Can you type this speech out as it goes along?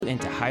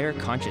into higher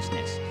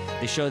consciousness.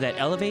 The show that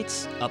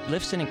elevates,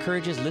 uplifts, and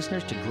encourages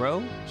listeners to grow,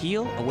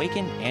 heal,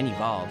 awaken, and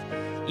evolve.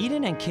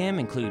 Eden and Kim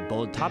include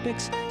bold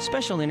topics,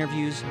 special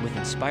interviews with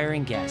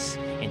inspiring guests,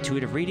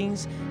 intuitive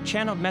readings,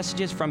 channeled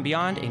messages from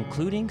beyond,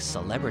 including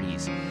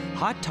celebrities,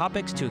 hot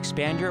topics to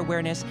expand your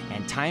awareness,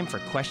 and time for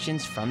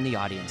questions from the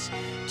audience.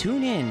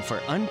 Tune in for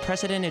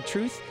unprecedented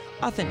truth,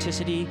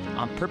 authenticity,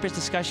 on-purpose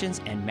discussions,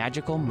 and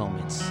magical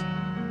moments.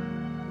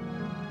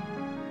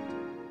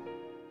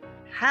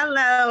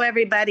 Hello,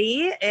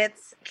 everybody.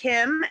 It's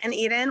Kim and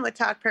Eden with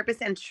Talk, Purpose,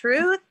 and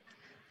Truth.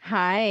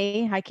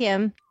 Hi. Hi,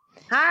 Kim.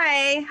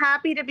 Hi.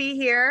 Happy to be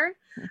here.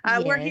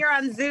 Yes. We're here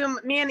on Zoom.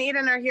 Me and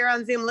Eden are here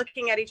on Zoom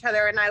looking at each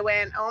other, and I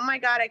went, oh my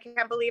God, I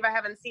can't believe I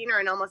haven't seen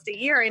her in almost a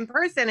year in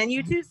person. And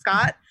you too,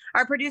 Scott,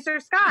 our producer,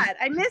 Scott.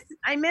 I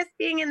miss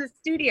being in the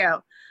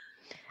studio.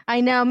 I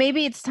know.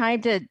 Maybe it's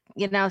time to,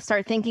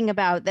 start thinking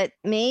about that.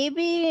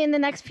 Maybe in the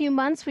next few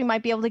months, we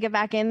might be able to get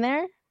back in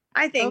there.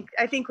 I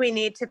think we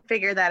need to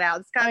figure that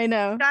out. I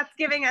know. Scott's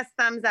giving us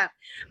thumbs up.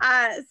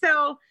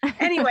 So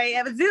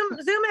anyway,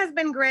 Zoom has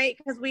been great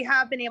because we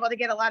have been able to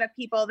get a lot of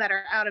people that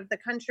are out of the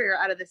country or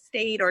out of the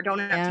state or don't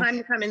have time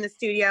to come in the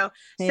studio.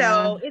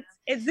 So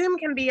Zoom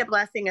can be a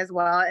blessing as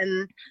well.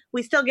 And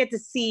we still get to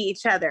see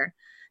each other.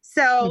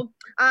 So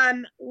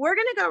we're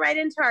going to go right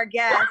into our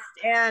guest.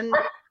 And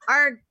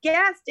our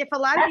guest, if a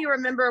lot of you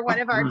remember one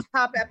of our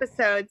top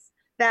episodes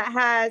that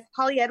has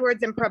Holly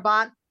Edwards and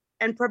Prabhat.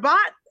 And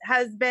Prabhat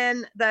has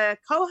been the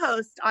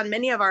co-host on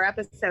many of our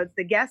episodes,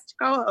 the guest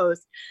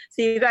co-host.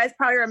 So you guys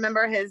probably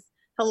remember his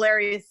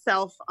hilarious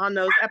self on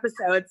those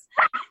episodes.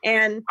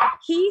 And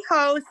he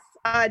hosts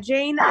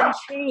Jane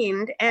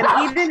Unchained. And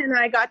Eden and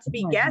I got to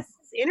be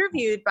guests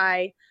interviewed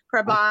by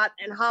Prabhat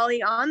and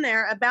Holly on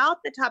there about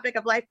the topic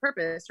of life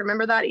purpose.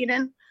 Remember that,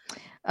 Eden?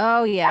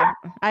 Oh, yeah.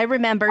 I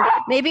remember.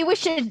 Maybe we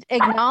should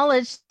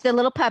acknowledge the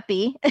little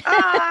puppy.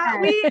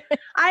 I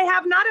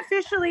have not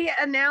officially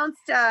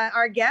announced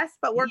our guest,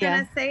 but we're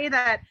going to say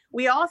that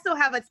we also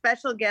have a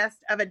special guest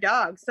of a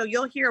dog. So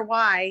you'll hear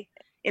why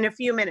in a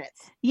few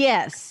minutes.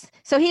 Yes.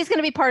 So he's going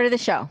to be part of the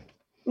show.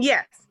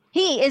 Yes.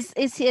 He is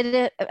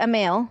he a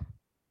male?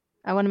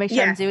 I want to make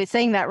sure I'm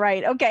saying that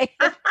right. Okay.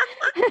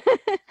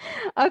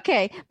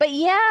 Okay. But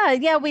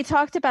yeah, we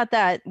talked about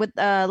that with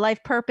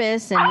life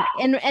purpose and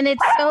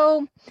it's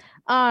so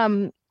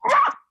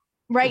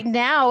right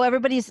now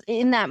everybody's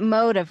in that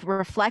mode of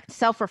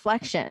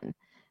self-reflection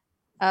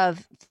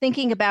of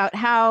thinking about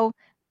how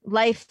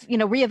life,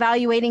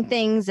 reevaluating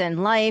things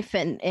and life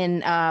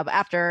and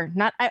after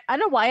I don't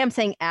know why I'm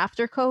saying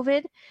after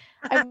COVID.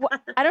 I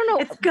don't know.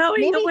 It's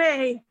going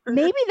away.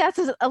 Maybe that's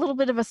a little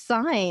bit of a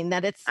sign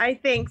that I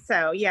think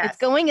so. Yes. It's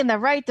going in the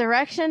right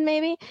direction,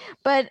 maybe.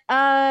 But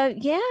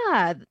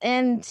yeah.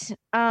 And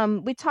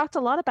we talked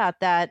a lot about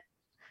that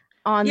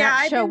on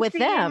that show with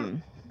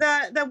them.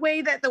 The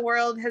way that the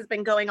world has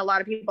been going, a lot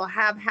of people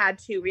have had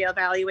to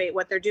reevaluate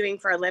what they're doing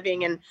for a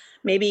living and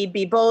maybe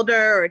be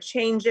bolder or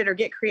change it or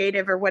get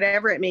creative or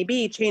whatever it may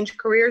be, change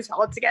careers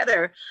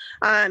altogether.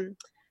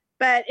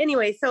 But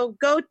anyway, so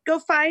go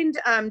find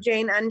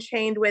Jane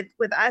Unchained with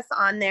us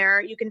on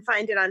there. You can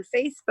find it on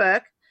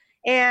Facebook.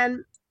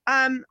 And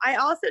I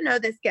also know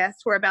this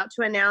guest we're about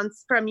to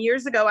announce from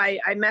years ago.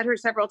 I met her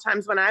several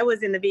times when I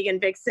was in the Vegan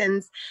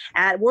Vixens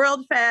at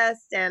World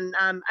Fest and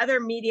other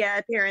media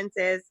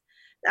appearances.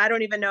 I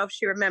don't even know if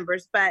she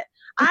remembers, but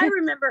I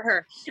remember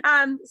her.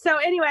 So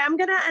anyway, I'm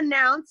going to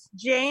announce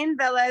Jane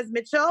Velez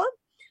Mitchell.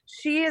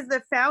 She is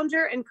the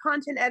founder and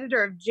content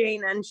editor of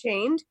Jane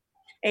Unchained,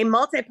 a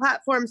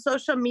multi-platform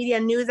social media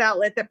news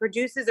outlet that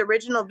produces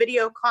original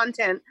video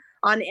content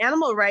on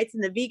animal rights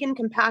and the vegan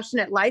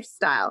compassionate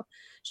lifestyle.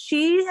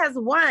 She has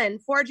won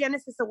 4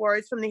 Genesis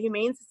Awards from the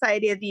Humane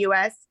Society of the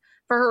U.S.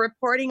 for her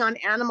reporting on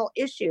animal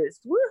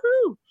issues.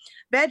 Woohoo!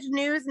 Veg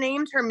News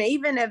named her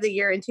Maven of the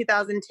Year in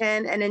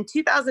 2010, and in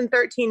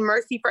 2013,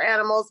 Mercy for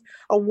Animals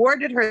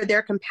awarded her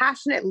their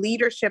Compassionate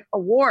Leadership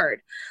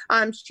Award.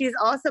 She's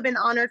also been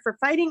honored for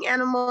fighting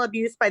animal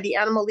abuse by the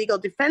Animal Legal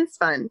Defense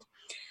Fund.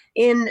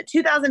 In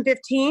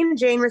 2015,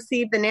 Jane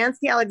received the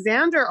Nancy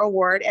Alexander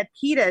Award at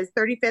PETA's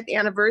 35th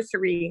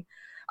anniversary.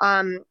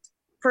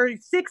 For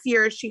 6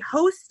 years, she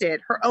hosted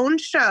her own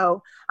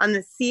show on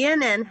the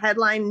CNN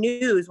Headline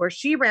News, where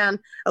she ran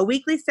a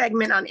weekly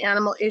segment on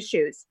animal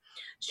issues.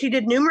 She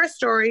did numerous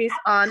stories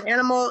on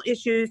animal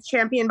issues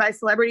championed by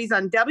celebrities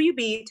on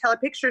WB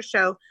telepicture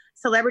show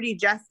Celebrity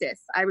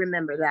Justice. I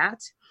remember that.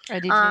 I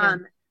do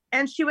too.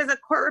 And she was a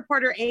court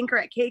reporter anchor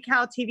at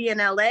KCAL TV in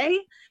LA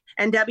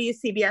and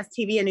WCBS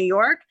TV in New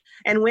York,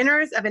 and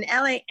winners of an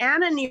LA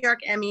and a New York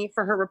Emmy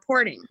for her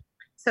reporting.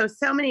 So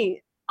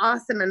many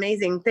awesome,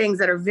 amazing things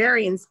that are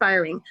very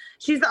inspiring.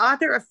 She's the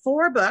author of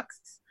 4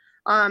 books.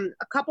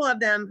 A couple of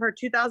them, her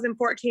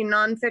 2014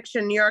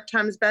 nonfiction New York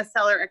Times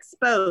bestseller,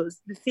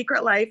 Exposed: The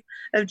Secret Life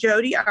of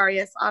Jodi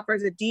Arias,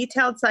 offers a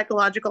detailed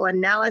psychological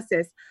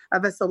analysis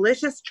of a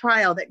salacious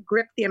trial that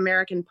gripped the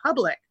American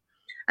public.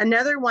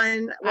 Another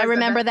one was I a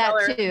remember that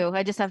bestseller. too.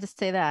 I just have to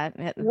say that.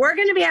 We're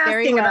going to be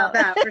Very asking well. about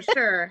that for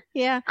sure.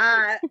 Yeah.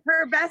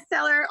 Her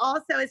bestseller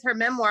also is her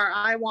memoir,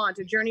 I Want: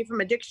 A Journey from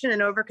Addiction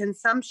and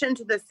Overconsumption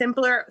to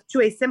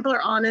a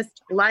Simpler,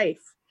 Honest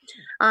Life,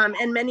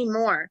 and many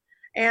more.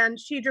 And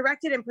she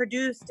directed and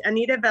produced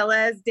Anita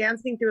Velez'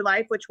 Dancing Through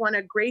Life, which won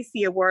a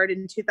Gracie Award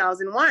in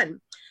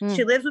 2001.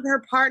 She lives with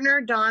her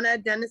partner, Donna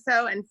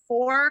Deniso, and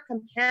 4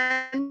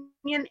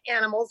 companion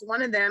animals.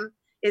 One of them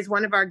is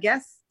one of our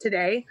guests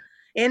today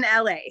in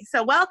LA.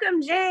 So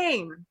welcome,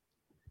 Jane.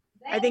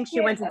 I think she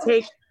went to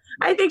take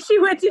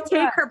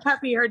her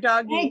puppy, her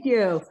doggy. Thank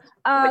you.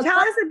 Tell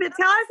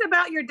us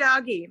about your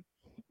doggy.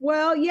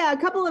 Well, yeah, a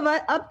couple of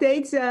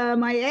updates.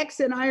 My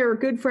ex and I are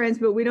good friends,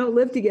 but we don't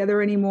live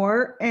together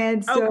anymore.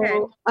 And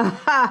so,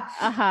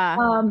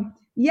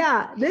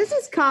 yeah, this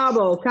is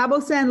Cabo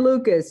San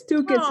Lucas,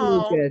 Tucas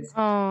Lucas.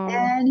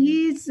 And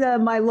he's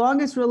my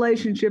longest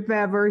relationship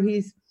ever.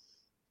 He's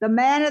the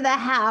man of the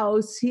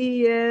house.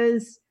 He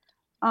is,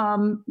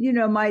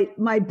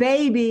 my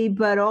baby,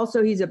 but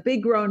also he's a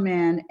big grown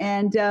man.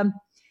 And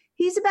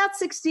he's about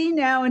 16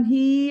 now, and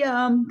he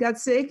got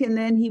sick, and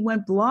then he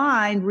went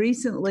blind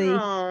recently.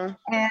 Aww.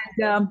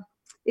 And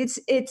it's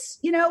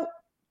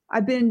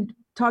I've been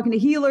talking to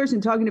healers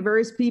and talking to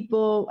various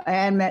people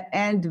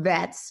and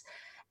vets,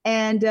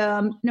 and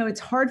it's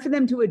hard for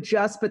them to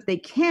adjust, but they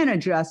can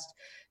adjust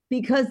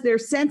because their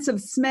sense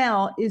of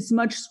smell is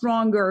much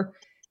stronger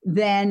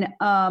than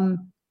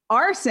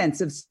our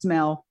sense of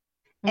smell.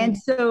 And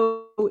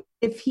so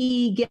if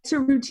he gets a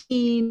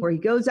routine where he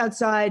goes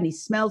outside and he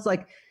smells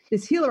like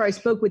this healer I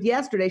spoke with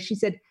yesterday, she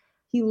said,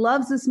 he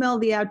loves the smell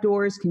of the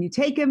outdoors. Can you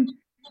take him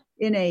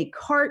in a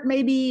cart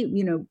maybe,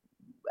 And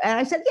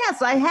I said,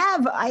 yes, I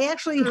have. I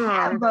actually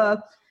have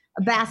a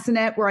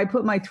bassinet where I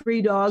put my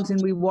 3 dogs and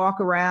we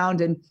walk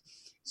around. And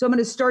so I'm going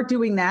to start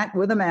doing that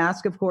with a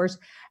mask, of course.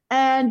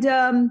 And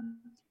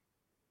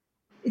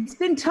it's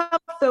been tough,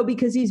 though,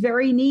 because he's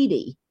very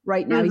needy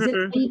right now. He's in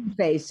a needy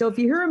phase. So if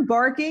you hear him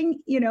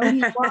barking, he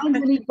whines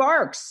and he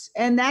barks.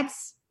 And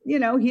that's,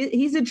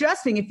 he's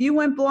adjusting. If you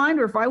went blind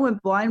or if I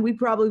went blind, we'd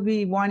probably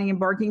be whining and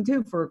barking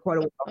too for quite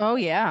a while. Oh,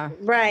 yeah.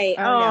 Right.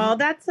 Yeah.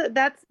 That's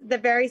the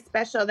very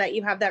special that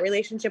you have that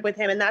relationship with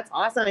him. And that's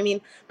awesome. I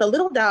mean, the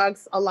little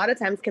dogs a lot of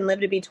times can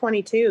live to be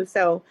 22.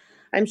 So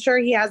I'm sure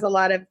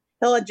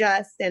he'll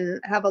adjust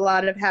and have a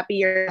lot of happy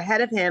years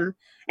ahead of him.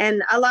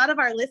 And a lot of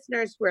our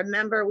listeners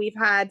remember we've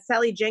had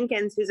Sally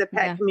Jenkins, who's a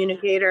pet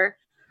communicator,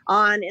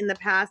 on in the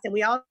past. And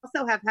we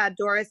also have had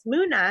Doris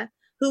Muna,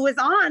 who was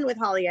on with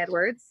Holly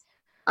Edwards.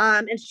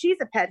 And she's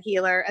a pet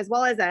healer as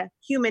well as a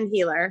human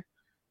healer.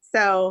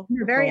 So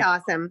very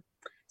awesome.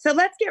 So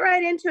let's get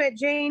right into it.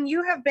 Jane,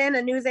 you have been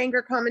a news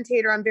anchor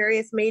commentator on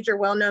various major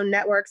well-known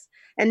networks,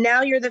 and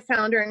now you're the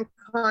founder and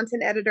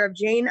content editor of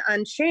Jane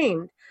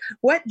Unchained.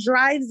 What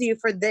drives you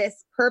for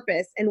this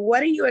purpose, and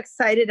what are you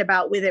excited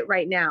about with it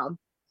right now?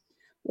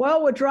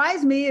 Well, what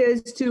drives me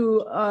is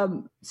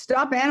to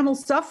stop animal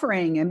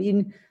suffering. I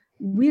mean,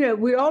 we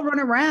all run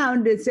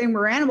around and saying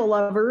we're animal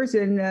lovers,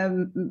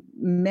 and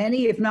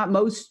many, if not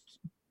most,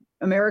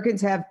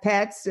 Americans have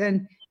pets,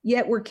 and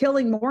yet we're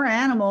killing more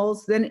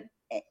animals than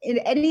in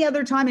any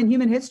other time in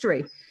human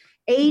history.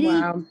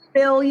 80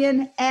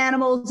 billion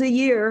animals a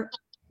year,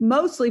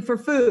 mostly for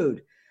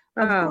food.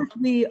 Of course,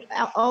 we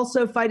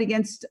also fight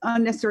against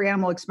unnecessary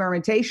animal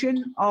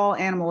experimentation. All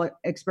animal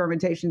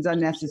experimentation is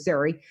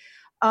unnecessary.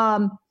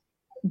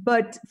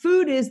 But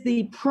food is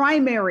the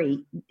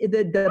primary,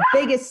 the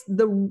biggest,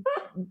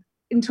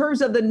 in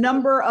terms of the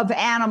number of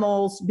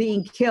animals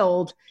being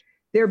killed,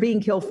 they're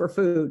being killed for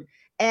food.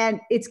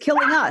 And it's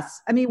killing us.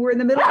 I mean, we're in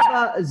the middle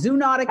of a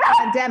zoonotic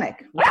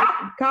pandemic. Right?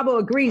 Cabo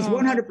agrees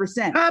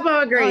 100%.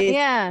 Cabo agrees.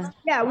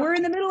 Yeah, we're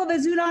in the middle of a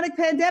zoonotic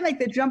pandemic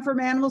that jumped from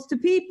animals to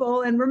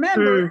people. And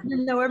remember,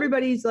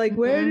 everybody's like,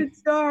 where did it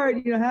start?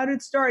 How did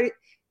it start?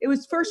 It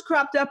was first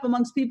cropped up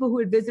amongst people who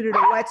had visited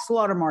a wet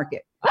slaughter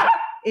market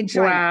in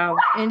China. Wow.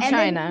 In and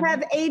China. then you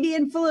have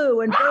avian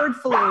flu and bird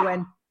flu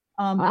and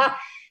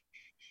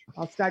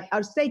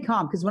I'll stay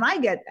calm because when I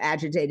get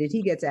agitated,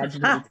 he gets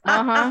agitated.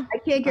 I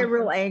can't get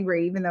real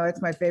angry, even though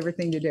it's my favorite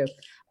thing to do.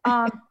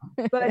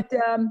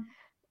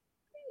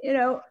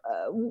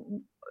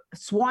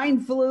 Swine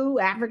flu,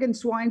 African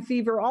swine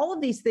fever, all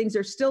of these things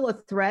are still a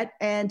threat.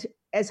 And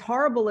as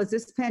horrible as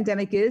this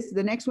pandemic is,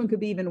 the next one could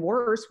be even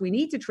worse. We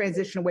need to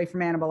transition away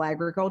from animal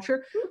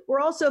agriculture. We're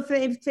also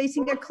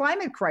facing a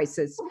climate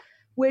crisis,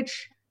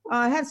 which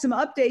have some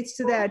updates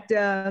to that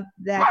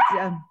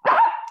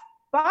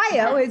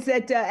bio is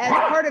that as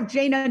part of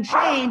Jane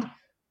Unchained,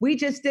 we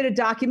just did a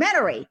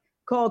documentary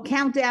called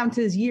Countdown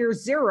to Year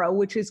Zero,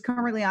 which is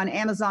currently on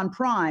Amazon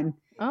Prime.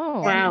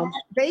 Oh, wow. And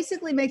that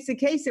basically makes the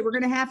case that we're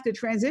going to have to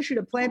transition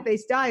to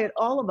plant-based diet,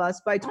 all of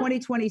us, by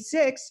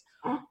 2026,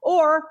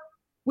 or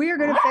we are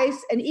going to face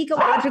an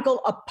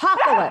ecological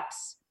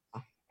apocalypse.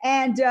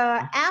 And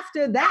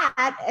after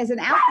that, as an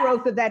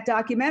outgrowth of that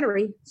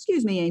documentary,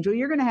 excuse me, Angel,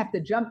 you're going to have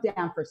to jump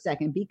down for a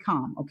second. Be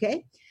calm,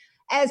 okay?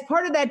 As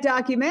part of that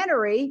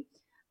documentary,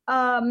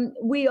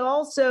 we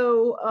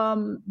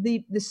also,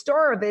 the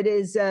star of it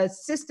is a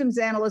systems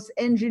analyst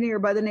engineer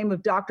by the name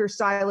of Dr.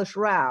 Silas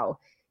Rao.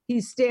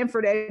 He's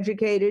Stanford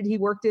educated. He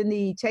worked in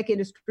the tech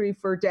industry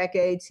for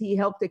decades. He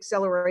helped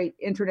accelerate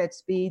internet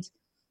speeds.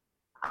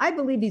 I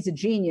believe he's a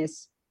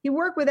genius. He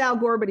worked with Al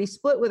Gore, but he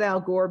split with Al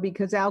Gore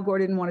because Al Gore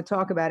didn't want to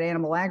talk about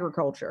animal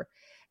agriculture.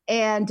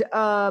 And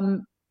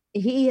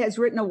he has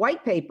written a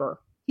white paper.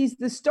 He's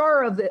the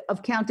star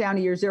of Countdown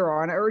to Year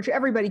Zero. And I urge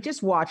everybody,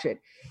 just watch it.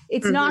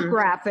 It's not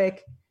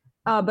graphic,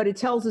 but it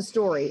tells a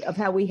story of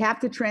how we have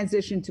to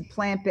transition to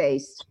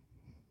plant-based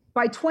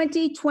by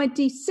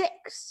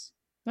 2026.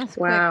 That's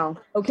Wow.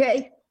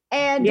 Okay.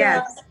 And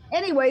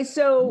anyway,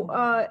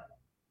 so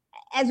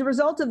as a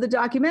result of the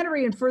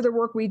documentary and further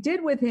work we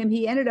did with him,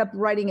 he ended up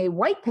writing a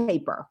white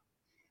paper.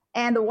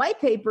 And the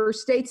white paper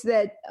states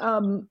that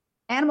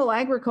animal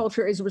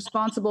agriculture is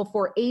responsible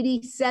for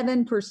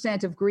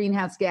 87% of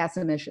greenhouse gas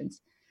emissions.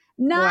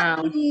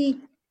 Not the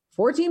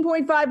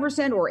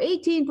 14.5% or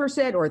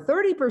 18% or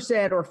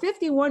 30% or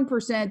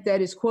 51%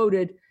 that is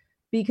quoted,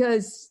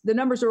 because the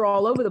numbers are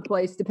all over the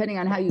place depending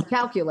on how you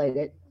calculate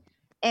it.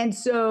 And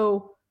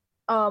so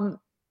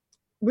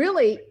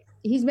really,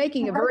 he's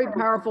making a very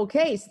powerful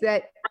case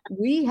that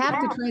we have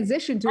to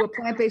transition to a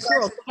plant-based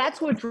world.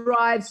 That's what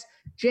drives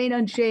Jane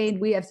Unchained.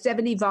 We have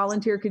 70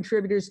 volunteer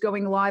contributors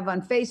going live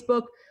on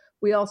Facebook.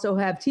 We also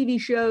have TV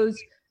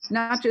shows,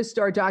 not just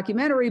our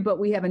documentary, but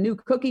we have a new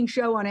cooking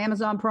show on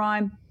Amazon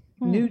Prime,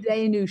 New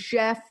Day, New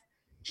Chef.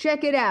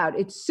 Check it out.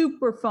 It's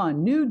super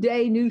fun. New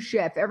Day, New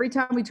Chef. Every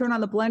time we turn on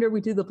the blender, we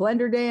do the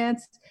blender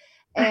dance.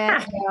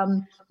 And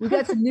we've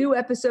got some new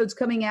episodes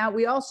coming out.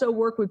 We also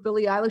work with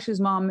Billie Eilish's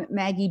mom,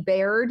 Maggie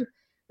Baird.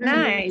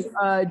 Nice.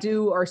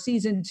 Do our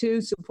season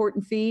 2 support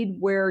and feed,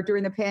 where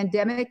during the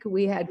pandemic,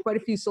 we had quite a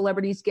few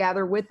celebrities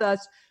gather with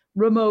us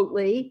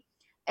remotely.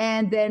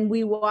 And then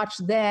we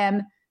watched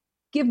them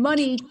give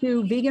money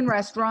to vegan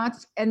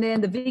restaurants. And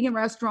then the vegan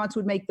restaurants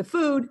would make the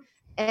food.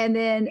 And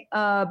then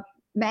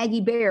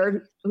Maggie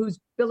Baird, who's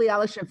Billie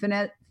Eilish and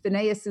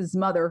Phineas's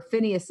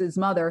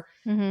mother,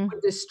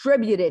 would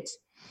distribute it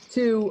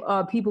to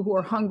people who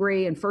are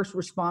hungry and first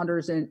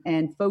responders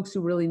and folks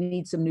who really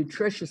need some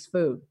nutritious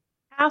food.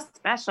 How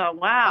special.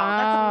 Wow.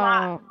 That's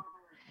a lot.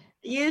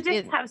 You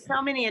just have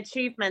so many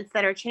achievements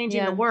that are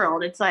changing the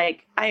world. It's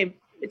like,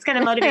 it's going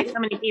to motivate so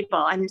many people.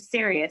 I'm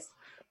serious.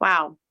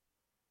 Wow.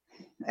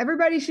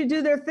 Everybody should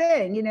do their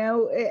thing. You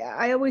know,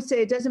 I always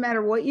say it doesn't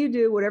matter what you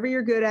do, whatever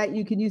you're good at,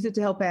 you can use it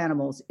to help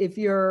animals. If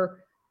you're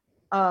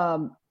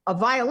a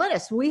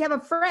violinist, we have a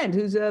friend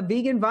who's a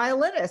vegan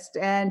violinist,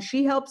 and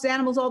she helps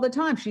animals all the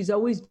time. She's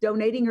always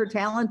donating her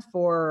talent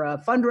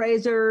for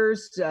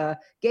fundraisers,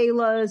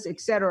 galas,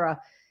 etc.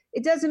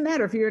 It doesn't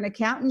matter if you're an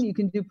accountant, you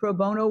can do pro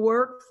bono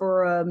work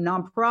for a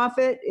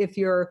nonprofit.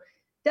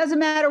 Doesn't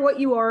matter what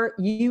you are,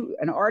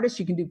 an artist,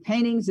 you can do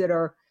paintings that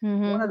are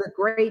one of the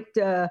great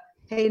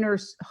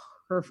painters.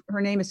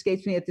 Her name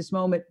escapes me at this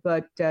moment,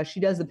 but she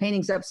does the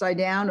paintings upside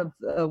down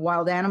of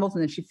wild animals,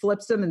 and then she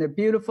flips them, and they're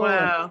beautiful.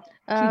 Wow.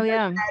 She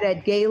does that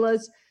at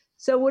galas.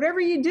 So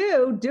whatever you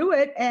do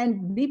it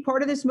and be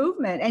part of this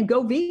movement and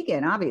go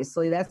vegan.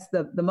 Obviously, that's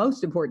the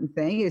most important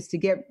thing, is to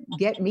get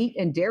meat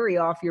and dairy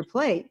off your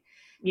plate.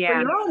 Yeah.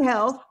 For your own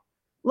health,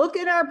 look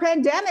at our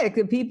pandemic.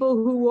 The people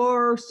who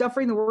are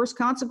suffering the worst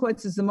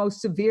consequences, the most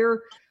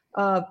severe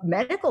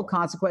medical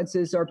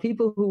consequences, are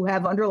people who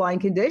have underlying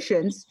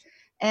conditions.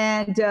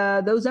 And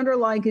those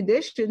underlying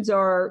conditions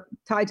are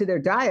tied to their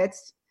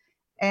diets.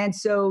 And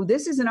so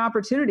this is an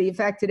opportunity. In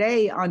fact,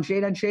 today on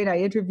Jane Unchained, I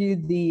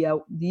interviewed the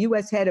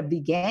U.S. head of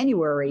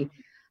Veganuary.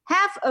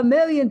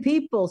 500,000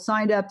 people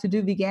signed up to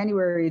do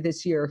Veganuary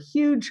this year.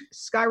 Huge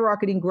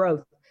skyrocketing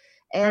growth.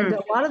 And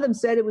a lot of them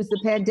said it was the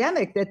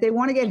pandemic, that they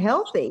want to get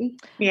healthy.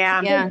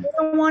 Yeah. They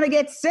don't want to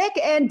get sick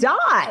and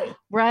die.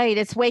 Right.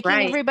 It's waking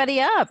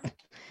everybody up.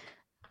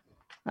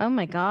 Oh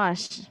my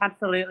gosh.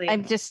 Absolutely.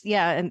 I'm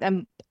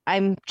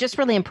just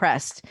really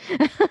impressed.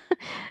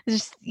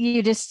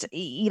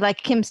 You like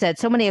Kim said,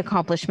 so many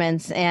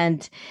accomplishments,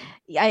 and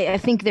I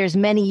think there's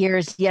many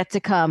years yet to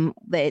come.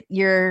 That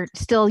you're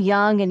still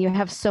young and you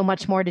have so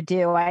much more to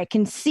do. I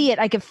can see it.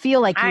 I can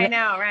feel like I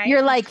know, right?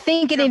 You're like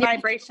thinking in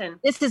vibration.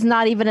 This is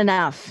not even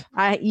enough.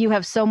 You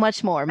have so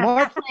much more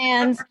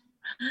plans.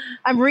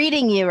 I'm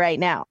reading you right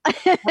now.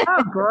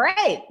 Oh,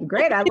 great.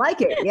 I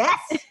like it. Yes.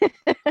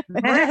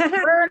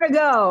 Where to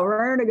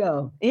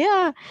go.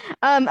 Yeah.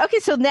 Okay.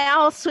 So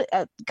now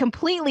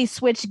completely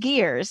switch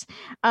gears.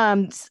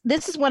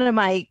 This is one of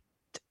my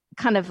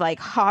kind of like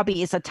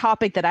hobbies, a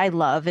topic that I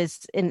love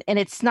and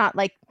it's not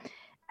like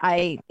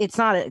it's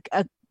not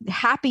a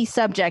happy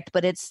subject,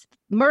 but it's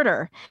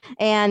murder.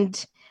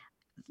 And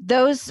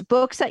those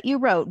books that you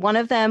wrote, one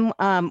of them,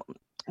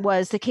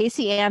 was the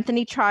Casey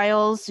Anthony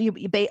trials,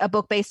 a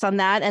book based on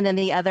that, and then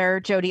the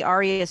other Jodi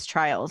Arias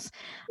trials.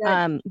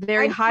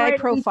 Very high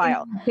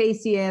profile.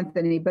 Casey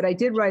Anthony, but I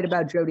did write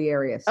about Jodi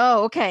Arias.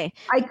 Oh, okay.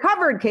 I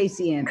covered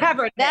Casey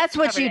Anthony. That's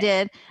what you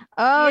did.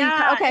 Oh,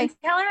 yeah, okay. And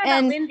tell her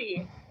about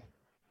Lindy.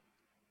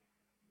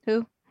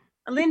 Who?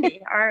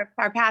 Lindy, our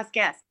past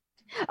guest.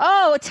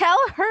 Oh, tell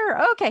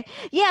her. Okay.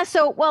 Yeah.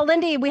 So, well,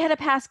 Lindy, we had a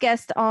past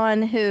guest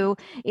on who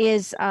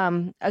is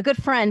a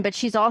good friend, but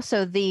she's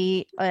also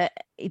the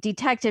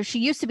detective. She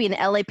used to be an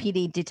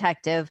LAPD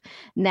detective.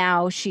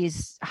 Now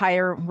she's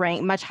higher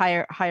ranked, much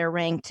higher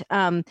ranked.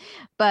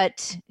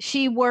 But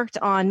she worked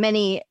on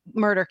many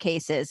murder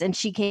cases, and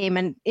she came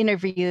and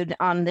interviewed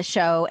on the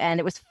show, and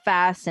it was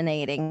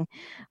fascinating.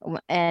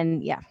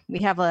 And yeah, we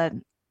have a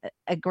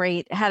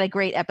great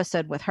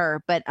episode with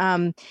her. But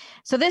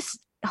so this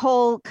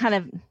whole kind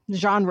of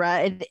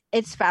genre,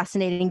 it's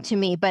fascinating to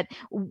me. But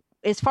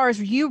as far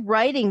as you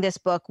writing this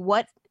book,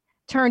 what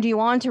turned you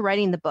on to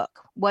writing the book?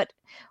 What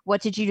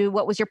did you do?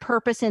 What was your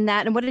purpose in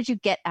that, and what did you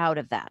get out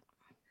of that?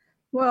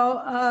 Well,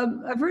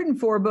 I've written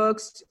 4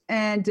 books,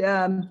 and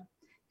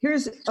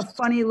here's a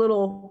funny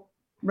little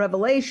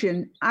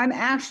revelation. I'm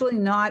actually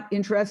not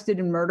interested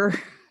in murder.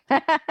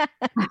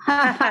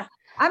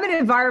 I'm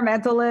an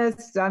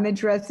environmentalist. I'm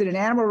interested in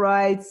animal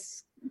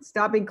rights,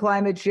 stopping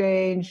climate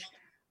change,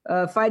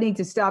 fighting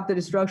to stop the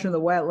destruction of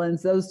the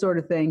wetlands, those sort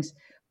of things.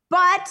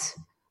 But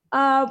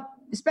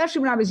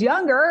especially when I was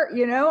younger,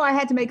 I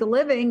had to make a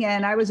living,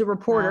 and I was a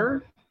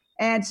reporter.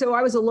 And so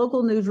I was a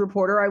local news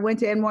reporter. I went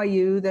to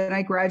NYU, then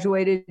I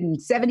graduated in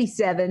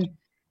 1977,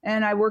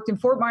 and I worked in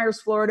Fort Myers,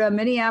 Florida,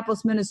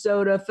 Minneapolis,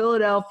 Minnesota,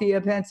 Philadelphia,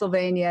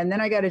 Pennsylvania. And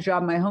then I got a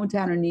job in my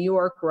hometown in New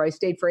York, where I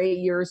stayed for 8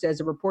 years as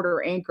a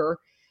reporter anchor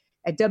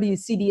at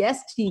WCBS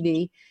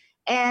TV.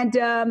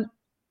 And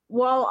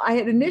while I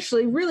had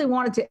initially really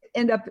wanted to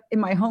end up in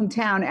my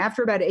hometown,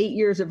 after about 8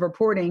 years of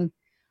reporting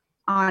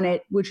on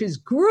it, which is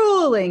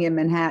grueling in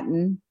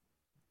Manhattan,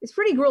 it's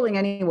pretty grueling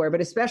anywhere,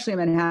 but especially in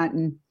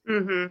Manhattan,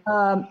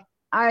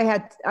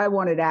 I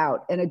wanted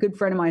out. And a good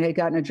friend of mine had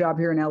gotten a job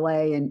here in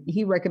LA, and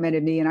he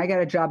recommended me, and I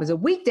got a job as a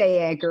weekday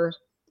anchor,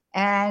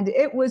 and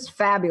it was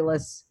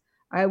fabulous.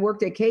 I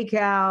worked at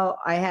KCAL.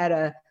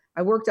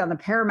 I worked on the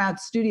Paramount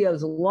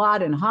Studios a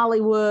lot in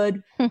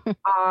Hollywood.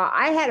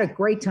 I had a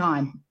great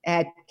time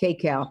at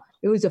KCAL.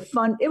 It was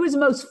the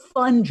most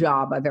fun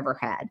job I've ever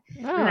had.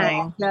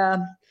 Oh.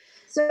 And,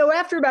 so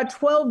after about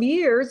 12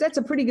 years, that's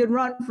a pretty good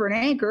run for an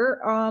anchor.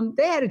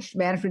 They had a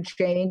management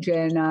change,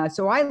 and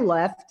so I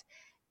left.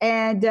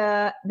 And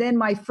then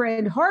my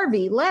friend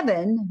Harvey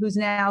Levin, who's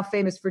now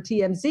famous for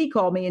TMZ,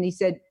 called me, and he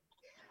said,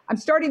 I'm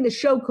starting this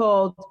show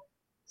called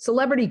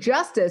Celebrity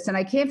Justice, and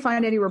I can't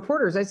find any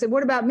reporters. I said,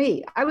 what about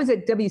me? I was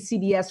at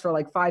WCBS for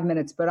like 5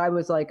 minutes, but I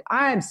was like,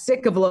 I'm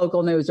sick of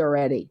local news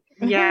already.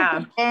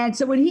 Yeah. And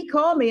so when he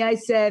called me, I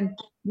said,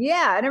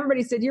 yeah. And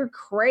everybody said, you're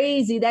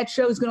crazy. That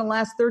show's going to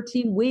last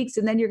 13 weeks.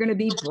 And then you're going to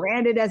be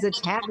branded as a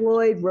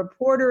tabloid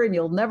reporter and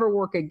you'll never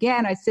work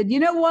again. I said, you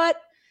know what?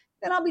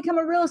 Then I'll become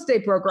a real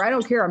estate broker. I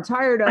don't care. I'm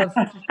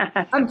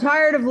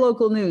tired of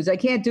local news. I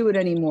can't do it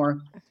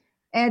anymore.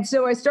 And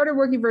so I started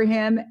working for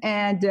him,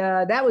 and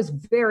that was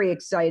very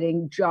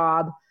exciting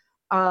job.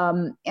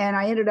 And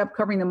I ended up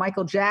covering the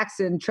Michael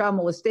Jackson child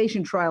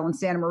molestation trial in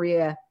Santa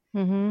Maria.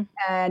 Mm-hmm.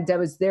 And I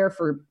was there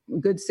for a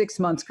good 6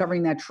 months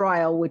covering that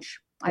trial, which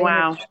I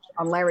Wow.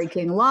 on Larry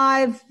King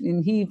Live.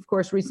 And he, of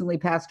course, recently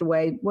passed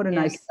away. What a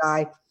nice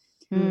guy.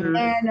 Mm-hmm.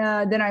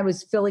 And then I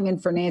was filling in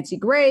for Nancy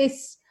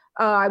Grace.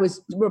 I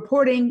was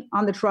reporting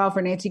on the trial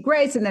for Nancy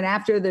Grace. And then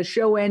after the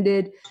show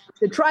ended,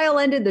 the trial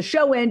ended, the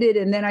show ended.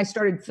 And then I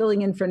started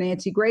filling in for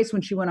Nancy Grace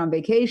when she went on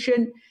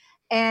vacation.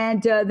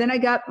 And then I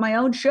got my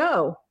own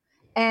show.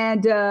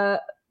 And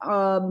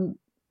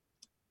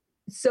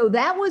so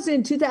that was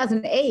in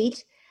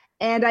 2008.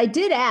 And I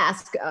did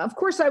ask, of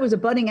course, I was a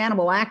budding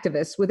animal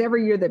activist. With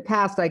every year that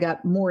passed, I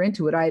got more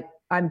into it.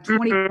 I'm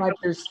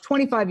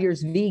 25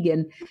 years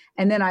vegan.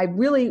 And then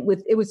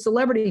it was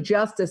Celebrity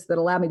Justice that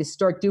allowed me to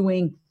start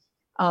doing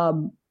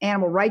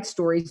animal rights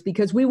stories,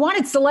 because we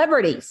wanted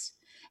celebrities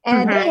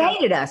and they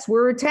hated us.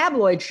 We're a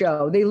tabloid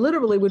show. They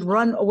literally would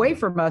run away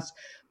from us.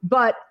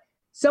 But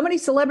so many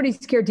celebrities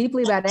care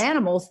deeply about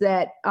animals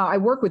that I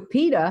work with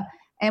PETA,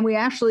 and we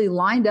actually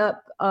lined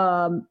up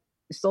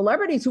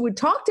celebrities who would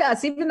talk to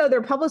us, even though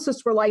their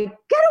publicists were like,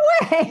 get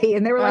away.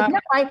 And they were like, no,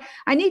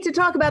 I need to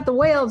talk about the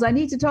whales. I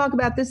need to talk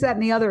about this, that,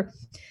 and the other.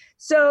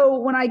 So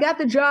when I got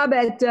the job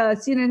at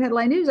CNN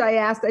Headline News,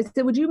 I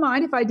said, would you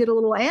mind if I did a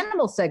little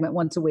animal segment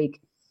once a week?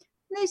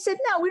 And they said,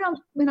 no,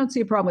 we don't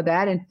see a problem with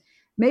that. And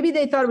maybe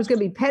they thought it was going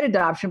to be pet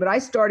adoption, but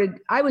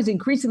I was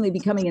increasingly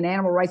becoming an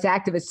animal rights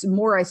activist. The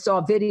more I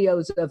saw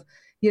videos of,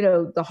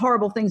 the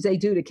horrible things they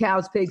do to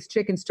cows, pigs,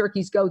 chickens,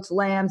 turkeys, goats,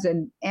 lambs,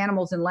 and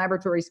animals in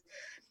laboratories.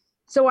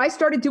 So I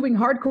started doing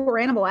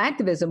hardcore animal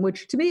activism,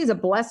 which to me is a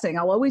blessing.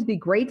 I'll always be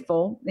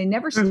grateful. They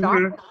never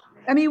stopped.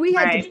 I mean, we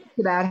had to think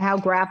about how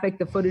graphic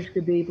the footage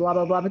could be, blah,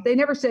 blah, blah, but they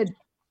never said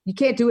you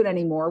can't do it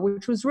anymore,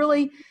 which was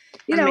really,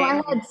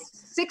 I had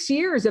 6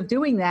 years of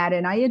doing that.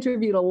 And I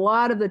interviewed a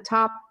lot of the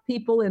top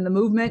people in the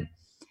movement.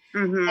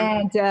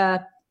 And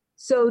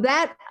so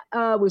that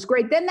was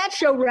great. Then that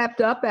show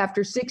wrapped up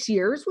after 6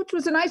 years, which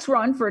was a nice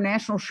run for a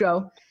national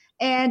show.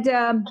 And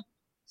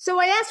so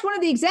I asked one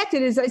of the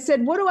executives, I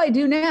said, what do I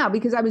do now?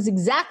 Because I was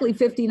exactly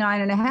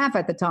 59 and a half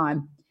at the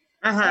time.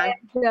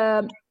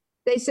 And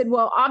they said,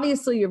 well,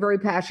 obviously you're very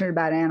passionate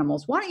about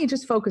animals. Why don't you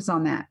just focus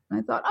on that? And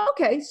I thought,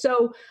 okay.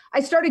 So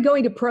I started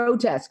going to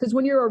protests, because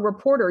when you're a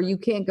reporter, you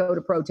can't go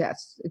to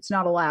protests. It's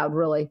not allowed,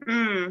 really.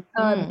 You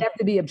have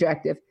to be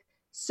objective.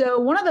 So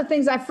one of the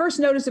things I first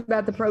noticed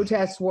about the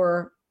protests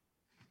were,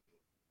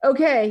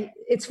 okay,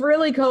 it's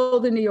really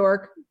cold in New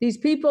York. These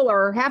people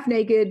are half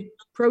naked,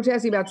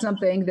 protesting about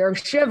something. They're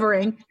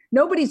shivering.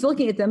 Nobody's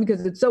looking at them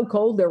because it's so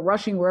cold. They're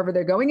rushing wherever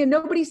they're going, and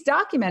nobody's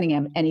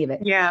documenting any of it.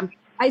 Yeah.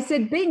 I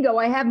said, bingo,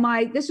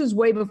 this was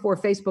way before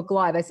Facebook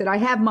Live. I said, I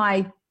have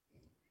my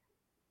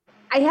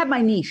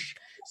niche.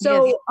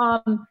 So,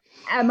 Yes.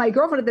 And my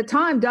girlfriend at the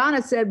time,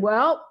 Donna, said,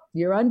 well,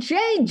 you're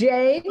unchained,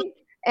 Jane.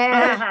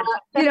 And,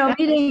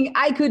 meaning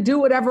I could do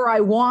whatever I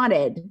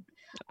wanted.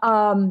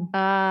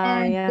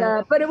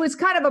 But it was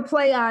kind of a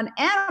play on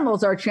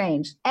animals are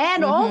changed,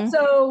 and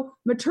also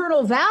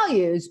maternal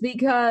values,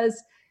 because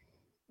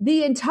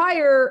the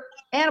entire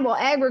animal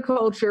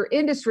agriculture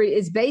industry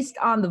is based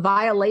on the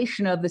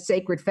violation of the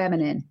sacred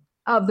feminine,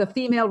 of the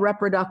female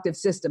reproductive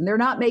system. They're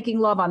not making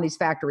love on these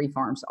factory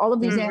farms. All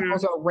of these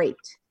animals are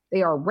raped.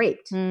 They are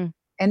raped. And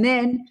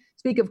then,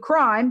 speak of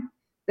crime,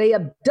 they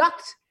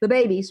abduct the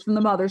babies from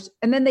the mothers,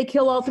 and then they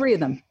kill all three of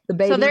them. The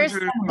babies. So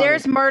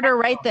there's murder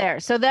right there.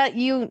 So that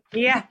you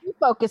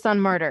focus on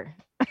murder.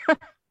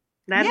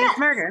 That is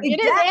murder. It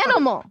is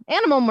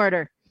animal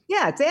murder.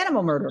 Yeah, it's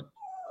animal murder.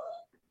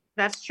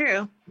 That's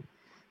true.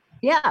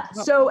 Yeah.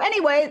 So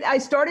anyway, I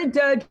started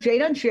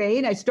Jane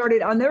Unchained.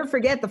 I'll never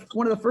forget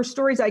one of the first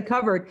stories I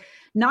covered.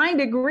 9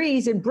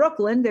 degrees in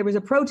Brooklyn. There was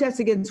a protest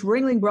against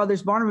Ringling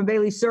Brothers, Barnum and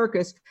Bailey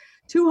Circus.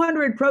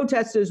 200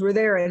 protesters were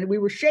there, and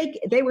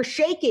they were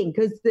shaking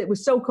because it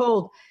was so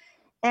cold.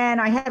 And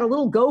I had a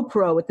little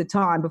GoPro at the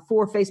time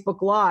before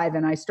Facebook Live,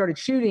 and I started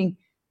shooting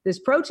this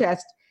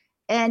protest.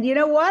 And you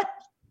know what?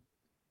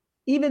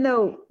 Even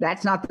though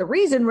that's not the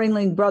reason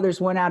Ringling Brothers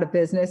went out of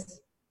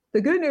business, the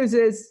good news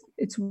is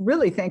it's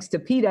really thanks to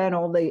PETA and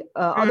all the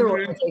other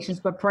organizations,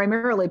 but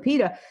primarily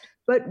PETA.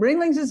 But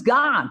Ringling's is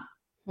gone.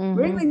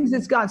 Ringling's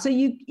is gone. So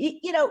you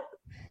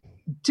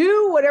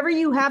do whatever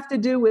you have to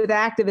do with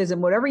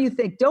activism, whatever you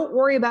think. Don't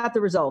worry about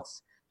the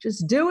results.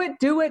 Just do it,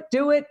 do it,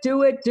 do it,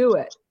 do it, do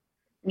it.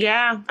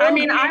 Yeah. I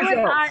mean,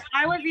 I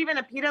was even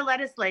a PETA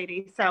lettuce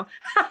lady. So,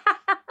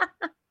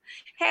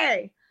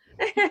 hey.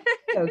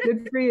 So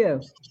good for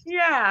you.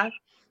 Yeah.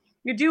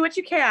 You do what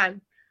you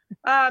can.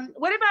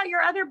 What about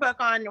your other book?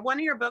 One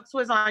of your books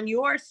was on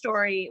your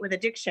story with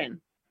addiction.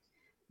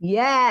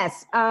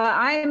 Yes.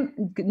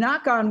 I'm,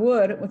 knock on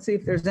wood. Let's see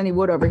if there's any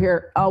wood over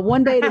here.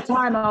 One day at a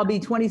time, I'll be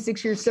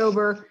 26 years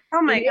sober.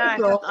 Oh my gosh,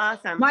 that's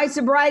awesome. My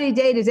sobriety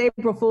date is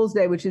April Fool's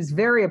Day, which is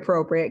very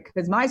appropriate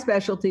because my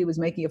specialty was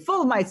making a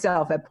fool of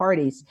myself at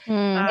parties.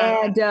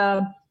 And,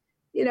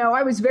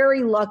 I was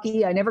very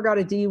lucky. I never got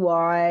a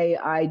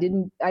DUI. I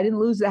didn't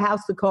lose the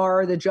house, the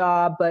car, the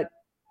job, but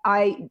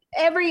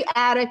every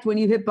addict, when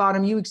you hit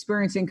bottom, you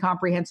experience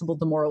incomprehensible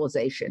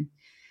demoralization.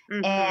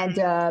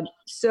 And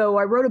so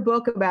I wrote a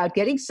book about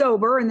getting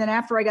sober. And then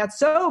after I got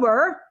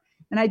sober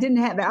and I didn't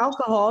have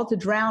alcohol to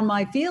drown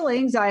my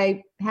feelings,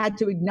 I had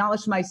to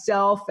acknowledge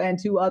myself and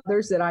to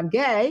others that I'm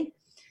gay.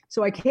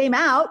 So I came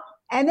out,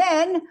 and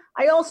then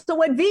I also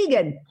went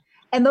vegan.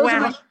 And those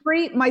are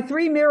my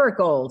three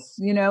miracles,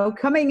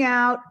 coming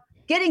out,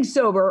 getting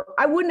sober.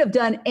 I wouldn't have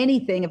done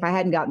anything if I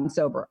hadn't gotten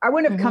sober. I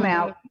wouldn't have come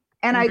out,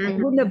 and I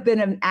wouldn't have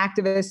been an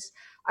activist.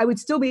 I would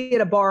still be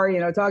at a bar,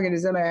 talking to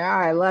somebody,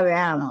 I love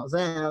animals.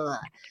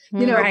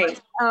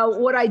 Right.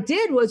 What I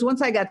did was,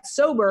 once I got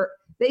sober,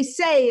 they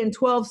say in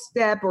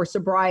 12-step or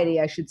sobriety,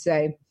 I should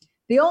say,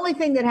 the only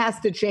thing that has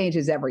to change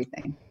is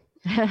everything.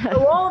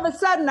 So all of a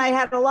sudden I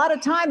had a lot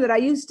of time that I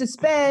used to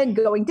spend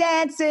going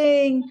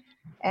dancing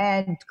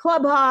and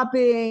club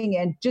hopping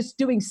and just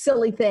doing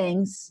silly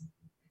things,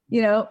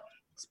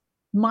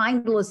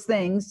 mindless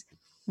things.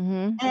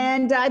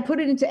 And I put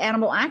it into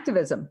animal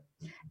activism.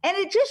 And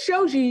it just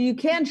shows you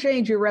can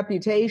change your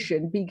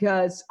reputation,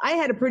 because I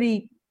had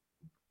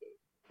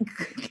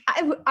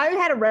I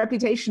had a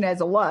reputation as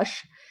a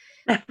lush,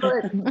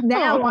 but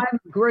now I'm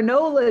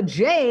Granola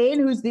Jane,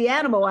 who's the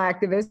animal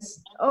activist.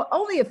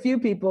 Only a few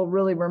people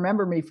really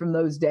remember me from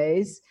those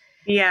days.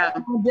 Yeah.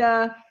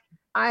 And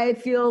I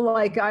feel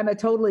like I'm a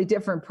totally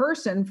different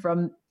person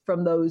from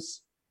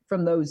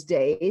those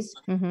days.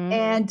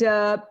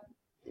 And,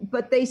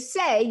 but they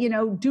say,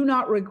 do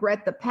not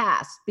regret the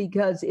past,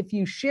 because if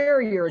you share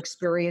your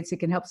experience, it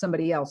can help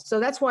somebody else. So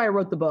that's why I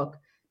wrote the book.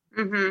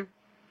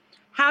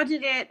 How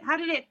did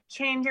it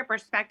change your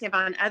perspective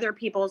on other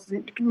people's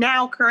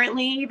now,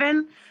 currently,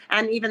 even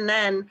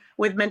then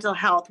with mental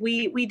health?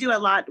 We do a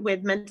lot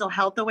with mental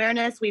health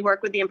awareness. We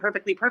work with the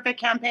Imperfectly Perfect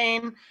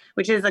campaign,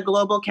 which is a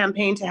global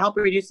campaign to help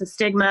reduce the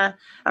stigma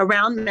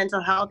around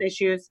mental health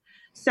issues.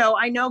 So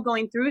I know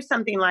going through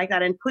something like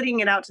that and putting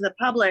it out to the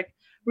public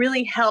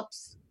really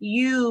helps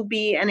you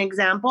be an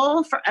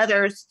example for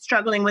others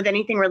struggling with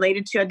anything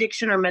related to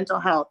addiction or mental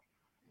health.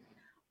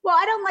 Well,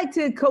 I don't like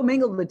to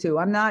commingle the two.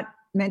 I'm not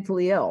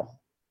mentally ill.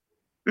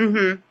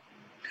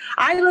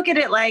 I look at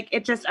it like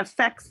it just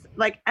affects,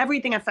 like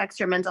everything affects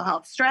your mental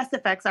health. Stress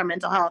affects our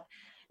mental health.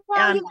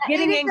 Well, yeah,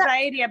 Getting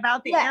anxiety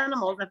about the yeah.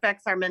 animals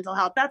affects our mental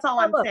health. That's all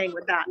Oh, I'm look, saying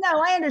with that.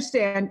 No, I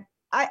understand.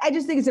 I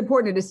just think it's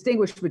important to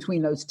distinguish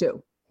between those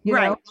two, you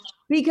Right. know,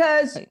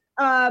 because,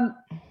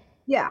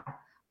 yeah.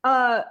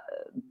 But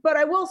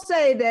I will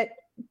say that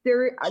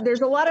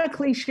there's a lot of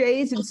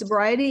cliches in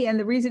sobriety, and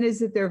the reason is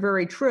that they're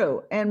very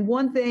true. And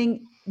one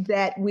thing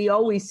that we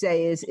always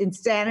say is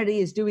insanity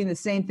is doing the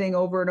same thing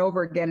over and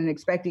over again and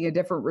expecting a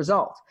different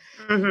result.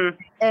 Mm-hmm.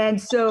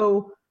 And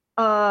so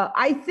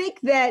I think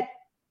that,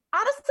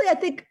 honestly,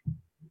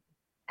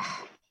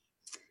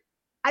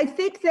 I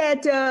think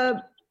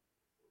that,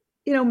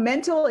 you know,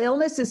 mental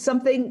illness is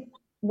something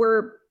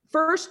where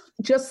first,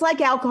 just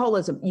like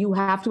alcoholism, you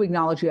have to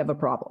acknowledge you have a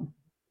problem.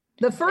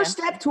 The first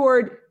step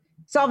toward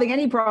solving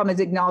any problem is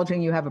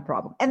acknowledging you have a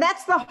problem. And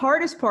that's the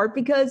hardest part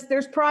because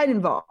there's pride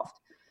involved.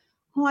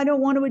 Oh, I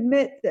don't want to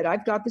admit that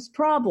I've got this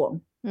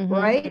problem,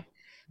 right?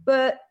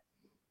 But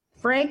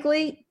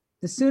frankly,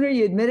 the sooner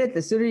you admit it,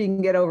 the sooner you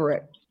can get over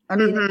it. I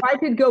mean, if I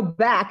could go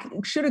back,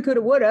 shoulda,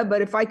 coulda, woulda,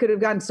 but if I could have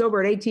gotten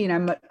sober at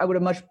 18, I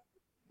would have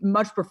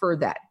much preferred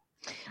that.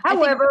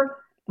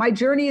 However, my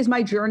journey is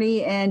my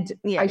journey, and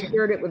I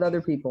shared it with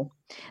other people.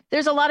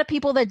 There's a lot of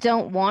people that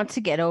don't want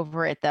to get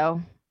over it,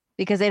 though,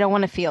 because they don't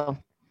want to feel.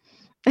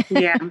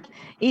 Yeah.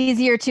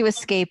 Easier to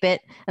escape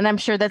it. And I'm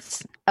sure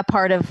that's a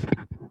part of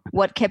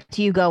what kept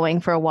you going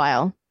for a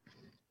while.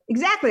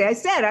 Exactly. I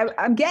said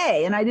I'm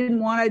gay, and I didn't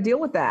want to deal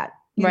with that.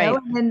 You know?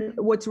 And then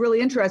what's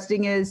really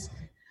interesting is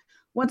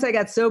once I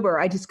got sober,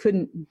 I just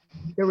couldn't.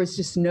 There was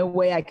just no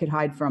way I could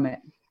hide from it.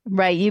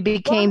 Right. You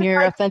became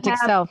your authentic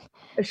self.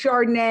 A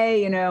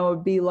Chardonnay, you know,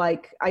 would be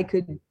like I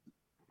could.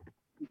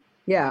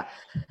 Yeah.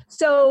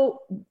 So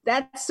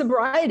that's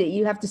sobriety.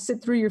 You have to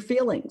sit through your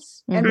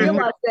feelings and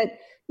realize that,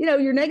 you know,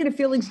 your negative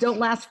feelings don't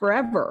last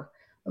forever.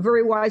 A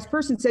very wise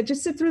person said,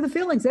 just sit through the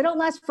feelings. They don't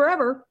last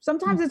forever.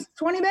 Sometimes it's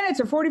 20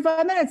 minutes or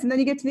 45 minutes, and then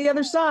you get to the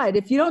other side.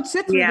 If you don't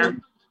sit through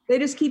them, they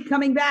just keep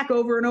coming back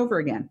over and over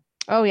again.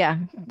 Oh, yeah.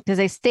 Because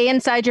they stay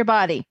inside your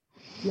body.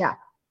 Yeah.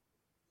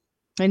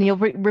 And you'll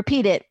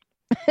repeat it.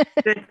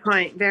 Good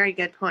point. Very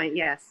good point.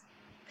 Yes.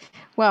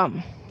 Well,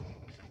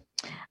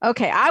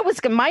 okay.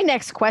 My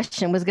next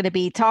question was going to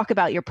be talk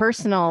about your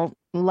personal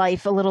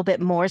life a little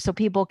bit more so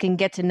people can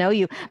get to know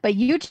you. But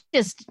you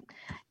just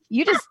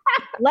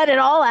let it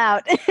all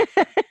out.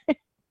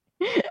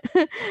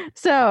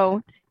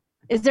 So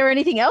is there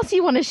anything else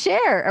you want to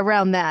share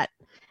around that?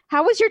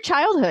 How was your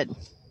childhood?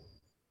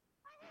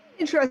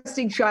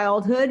 Interesting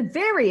childhood.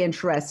 Very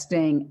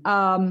interesting.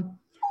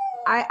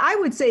 I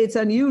would say it's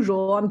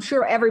unusual. I'm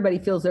sure everybody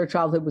feels their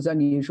childhood was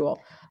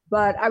unusual.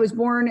 But I was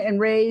born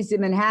and raised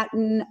in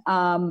Manhattan.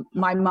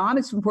 My mom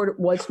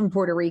was from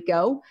Puerto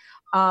Rico.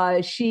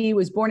 She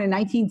was born in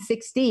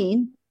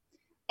 1916.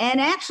 And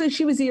actually,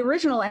 she was the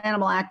original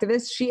animal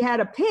activist. She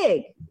had a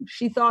pig.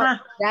 She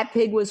thought that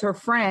pig was her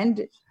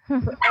friend.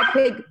 That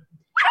pig,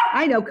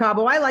 I know,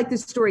 Cabo. I like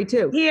this story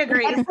too. He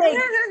agrees.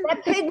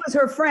 That pig was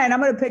her friend. I'm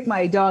going to pick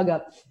my dog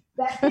up.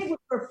 That pig was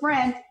her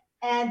friend.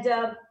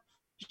 And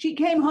she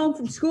came home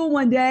from school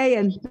one day,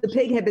 and the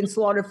pig had been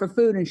slaughtered for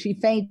food, and she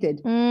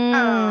fainted.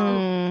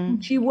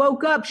 She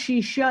woke up.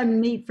 She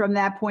shunned meat from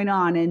that point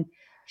on. And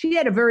she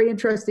had a very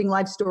interesting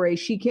life story.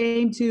 She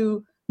came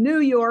to New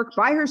York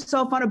by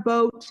herself on a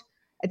boat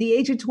at the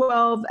age of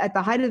 12 at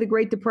the height of the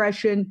Great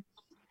Depression.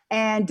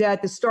 And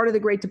at the start of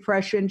the Great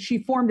Depression, she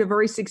formed a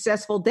very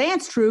successful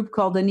dance troupe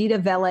called Anita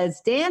Velez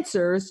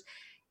Dancers.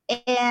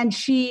 And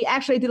she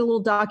actually did a little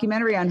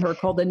documentary on her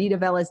called Anita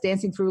Velez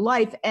Dancing Through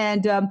Life.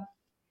 And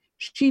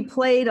she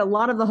played a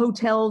lot of the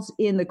hotels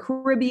in the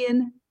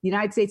Caribbean, the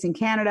United States, and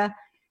Canada.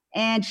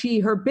 And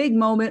her big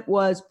moment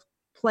was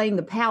playing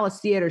the Palace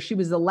Theater. She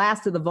was the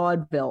last of the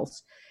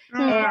vaudevilles.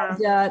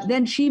 And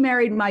then she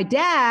married my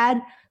dad,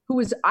 who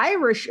was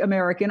Irish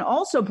American,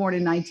 also born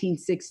in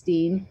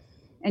 1916.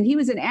 And he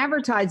was an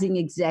advertising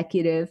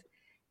executive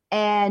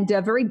and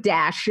very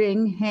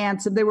dashing,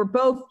 handsome. They were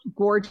both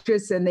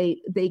gorgeous, and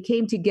they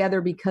came together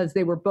because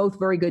they were both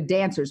very good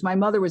dancers. My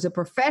mother was a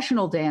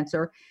professional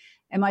dancer,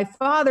 and my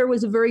father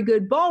was a very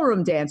good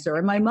ballroom dancer.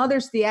 And my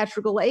mother's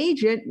theatrical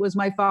agent was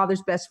my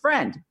father's best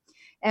friend.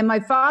 And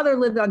my father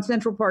lived on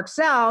Central Park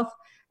South,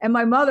 and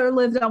my mother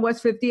lived on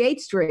West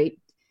 58th Street.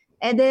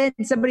 And then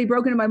somebody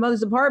broke into my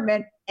mother's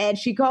apartment, and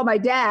she called my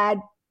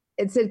dad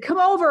and said, "Come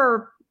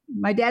over."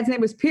 My dad's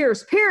name was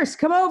Pierce. "Pierce,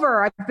 come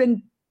over.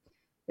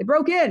 They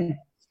broke in."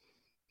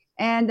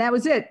 And that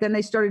was it. Then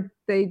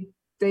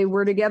they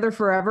were together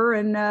forever.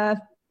 And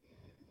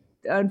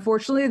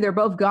unfortunately, they're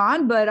both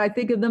gone, but I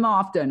think of them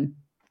often.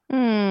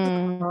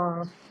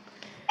 And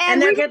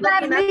we didn't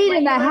have meat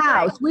in the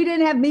house. We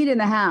didn't have meat in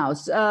the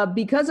house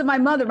because of my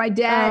mother. My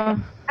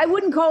dad, I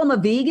wouldn't call him a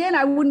vegan.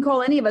 I wouldn't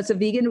call any of us a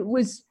vegan. It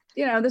was,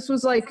 this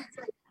was like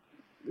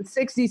the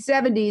 60s,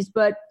 70s,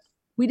 but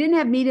we didn't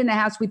have meat in the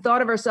house. We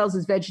thought of ourselves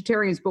as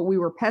vegetarians, but we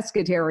were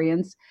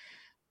pescatarians.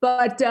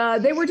 But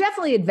they were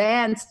definitely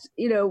advanced.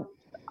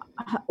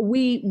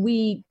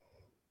 We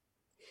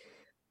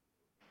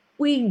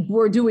we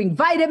were doing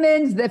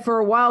vitamins that for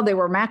a while they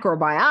were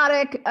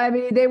macrobiotic. I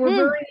mean, they were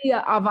very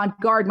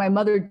avant-garde. My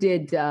mother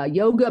did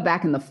yoga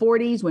back in the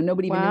 40s when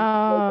nobody even knew what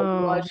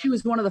yoga was. She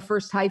was one of the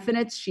first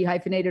hyphenates. She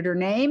hyphenated her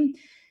name.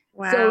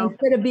 Wow. So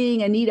instead of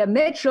being Anita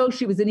Mitchell,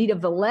 she was Anita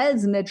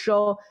Velez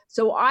Mitchell.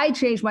 So I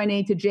changed my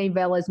name to Jane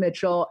Velez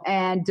Mitchell.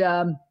 And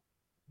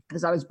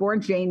because I was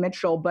born Jane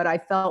Mitchell, but I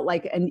felt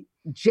like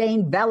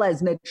Jane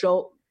Velez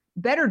Mitchell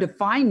better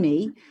define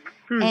me.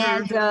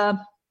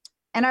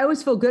 And I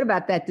always feel good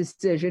about that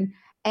decision,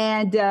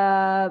 and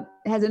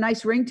has a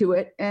nice ring to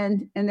it.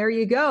 And there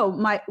you go.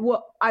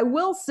 I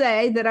will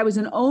say that I was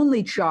an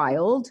only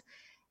child.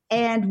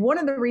 And one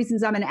of the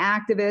reasons I'm an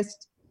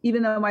activist,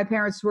 even though my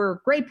parents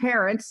were great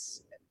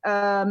parents,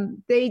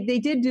 they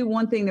did do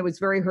one thing that was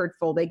very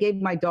hurtful. They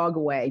gave my dog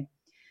away.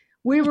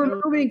 We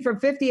were moving from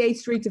 58th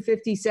Street to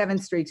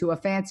 57th Street to a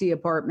fancy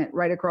apartment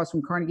right across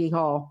from Carnegie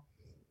Hall.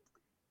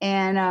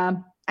 And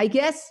I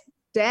guess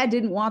Dad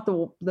didn't want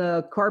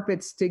the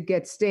carpets to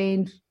get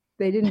stained.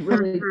 They didn't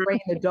really train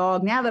the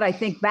dog. Now that I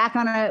think back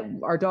on it,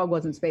 our dog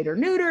wasn't spayed or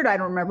neutered. I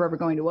don't remember ever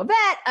going to a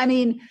vet. I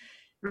mean,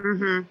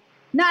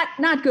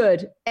 not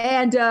good.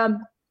 And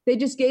they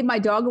just gave my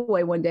dog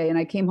away one day, and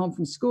I came home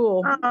from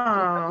school.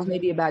 I was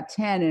maybe about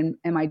 10,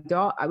 and my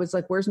dog, I was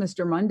like, "Where's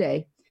Mr.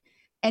 Monday?"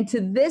 And to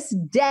this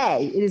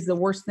day, it is the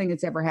worst thing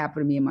that's ever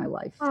happened to me in my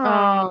life.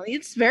 Oh,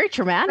 it's very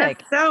traumatic.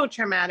 That's so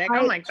traumatic.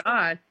 Oh my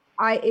God.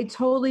 It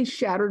totally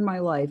shattered my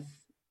life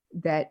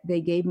that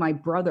they gave my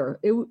brother.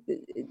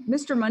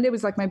 Mr. Monday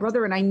was like my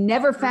brother, and I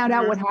never found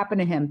out what happened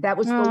to him. That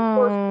was the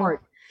worst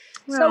part.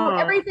 So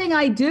everything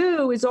I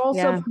do is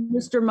also from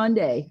Mr.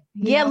 Monday.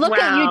 Yeah, look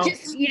at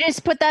you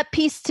just put that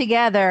piece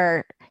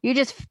together.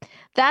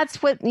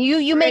 That's what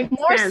you make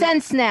more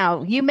sense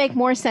now. You make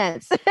more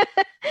sense.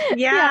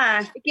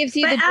 Yeah. It gives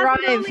you the as drive.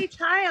 an only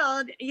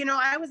child,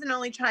 I was an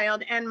only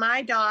child, and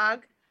my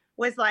dog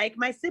was like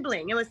my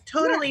sibling. It was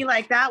totally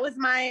like, that was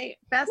my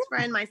best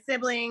friend, my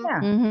sibling.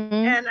 Yeah.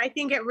 And I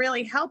think it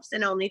really helps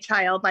an only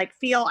child, like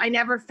I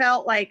never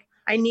felt like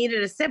I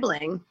needed a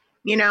sibling,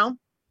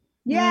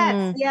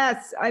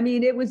 Yes. I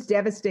mean, it was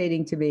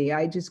devastating to me.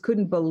 I just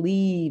couldn't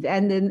believe.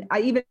 And then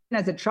even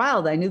as a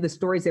child, I knew the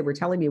stories they were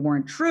telling me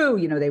weren't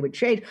true. They would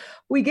change.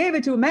 We gave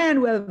it to a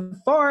man with a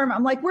farm.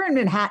 I'm like, we're in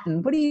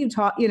Manhattan. What are you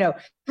talking? I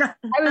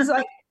was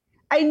like,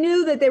 I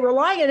knew that they were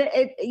lying.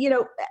 And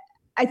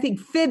I think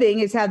fibbing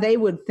is how they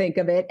would think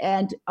of it.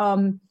 And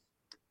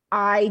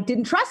I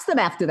didn't trust them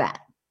after that.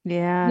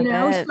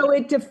 Yeah. So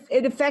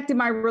it affected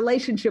my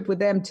relationship with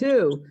them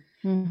too.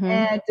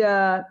 And,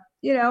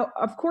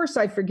 of course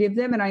I forgive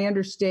them, and I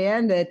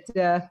understand that,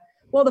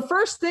 the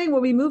first thing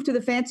when we moved to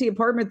the fancy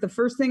apartment, the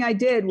first thing I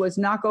did was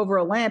knock over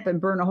a lamp and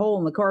burn a hole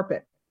in the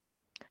carpet.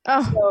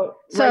 Oh,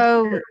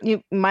 so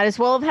you might as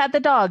well have had the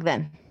dog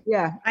then.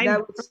 Yeah.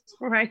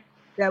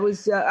 That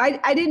was,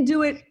 I didn't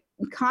do it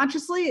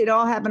consciously. It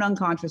all happened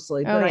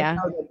unconsciously, but I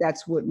know that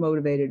that's what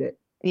motivated it.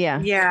 Yeah.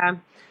 Yeah.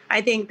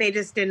 I think they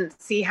just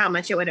didn't see how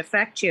much it would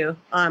affect you.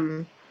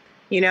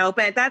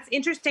 But that's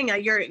interesting.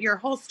 Your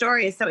whole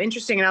story is so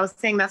interesting. And I was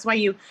saying, that's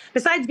why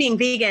besides being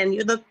vegan,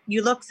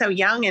 you look so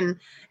young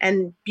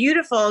and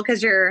beautiful,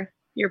 because your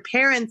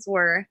parents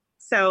were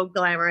so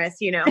glamorous,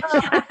 but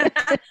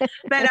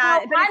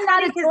I'm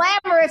not as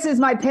glamorous as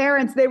my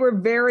parents. They were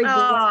very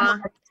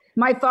glamorous.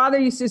 My father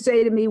used to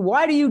say to me,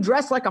 "Why do you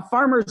dress like a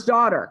farmer's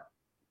daughter?"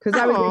 Because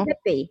I was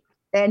a hippie,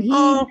 and he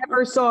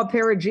never saw a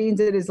pair of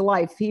jeans in his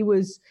life. He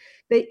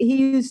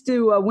used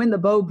to win the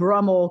Beau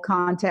Brummel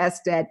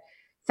contest at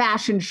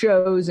fashion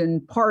shows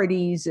and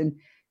parties, and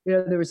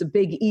there was a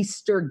big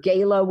Easter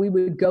gala we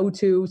would go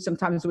to.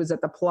 Sometimes it was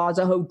at the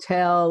Plaza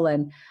Hotel,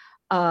 and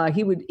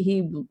he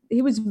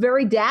was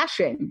very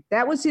dashing.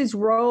 That was his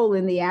role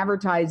in the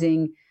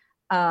advertising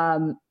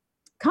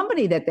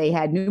company that they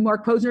had,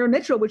 Newmark, Posner and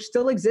Mitchell, which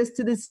still exists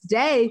to this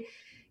day.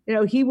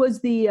 He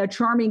was the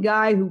charming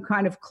guy who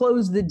kind of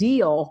closed the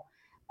deal.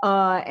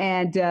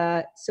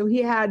 So he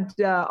had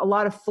a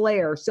lot of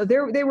flair. So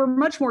they were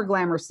much more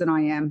glamorous than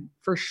I am,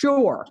 for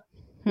sure.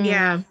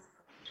 Yeah.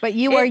 But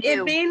you are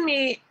you.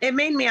 It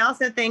made me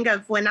also think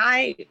of when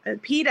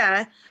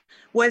PETA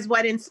was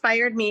what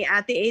inspired me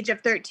at the age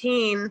of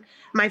 13.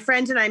 My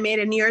friend and I made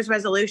a New Year's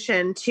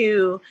resolution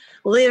to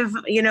live,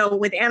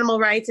 with animal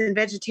rights and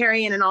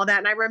vegetarian and all that.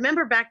 And I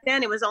remember back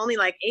then it was only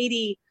like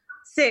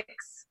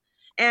 86,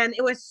 and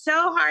it was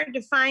so hard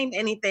to find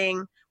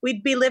anything.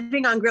 We'd be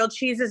living on grilled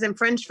cheeses and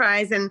French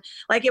fries, and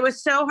it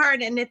was so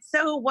hard. And it's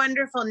so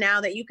wonderful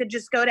now that you could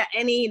just go to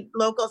any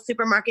local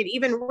supermarket,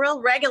 even real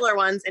regular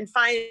ones, and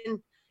find,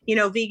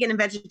 vegan and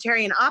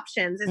vegetarian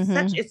options.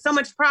 It's so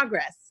much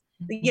progress.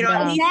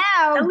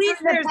 Now, at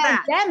least there's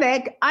that.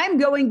 Pandemic, I'm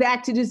going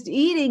back to just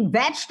eating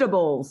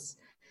vegetables.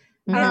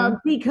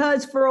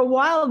 Because for a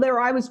while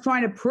there, I was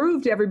trying to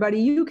prove to everybody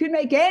you can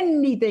make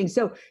anything.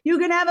 So you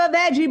can have a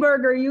veggie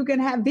burger, you can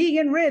have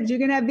vegan ribs, you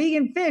can have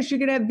vegan fish, you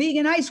can have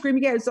vegan ice cream.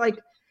 It's like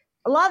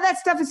a lot of that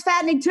stuff is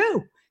fattening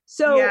too.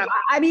 So,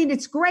 I mean,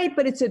 it's great,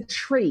 but it's a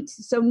treat.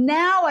 So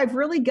now I've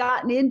really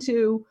gotten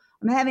into,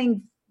 I'm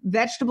having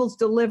vegetables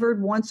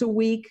delivered once a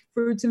week,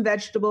 fruits and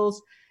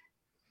vegetables.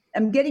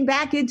 I'm getting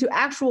back into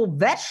actual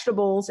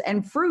vegetables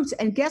and fruits.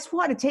 And guess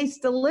what? It tastes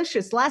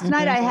delicious. Last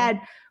night I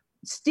had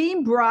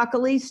steamed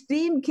broccoli,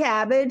 steamed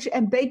cabbage,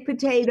 and baked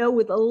potato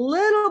with a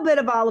little bit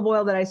of olive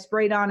oil that I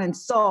sprayed on and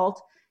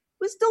salt.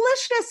 It was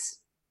delicious.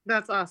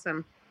 That's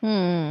awesome.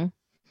 I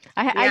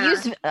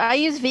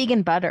use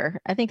vegan butter.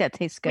 I think that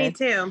tastes good. Me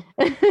too.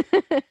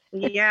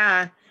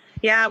 Yeah.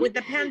 With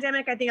the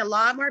pandemic, I think a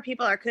lot more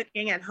people are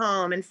cooking at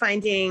home and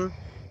finding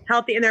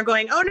healthy, and they're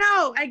going, oh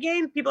no,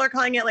 again, people are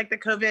calling it like the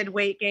COVID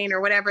weight gain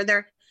or whatever.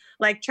 They're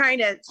like trying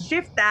to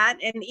shift that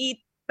and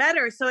eat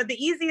better. So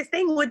the easiest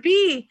thing would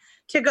be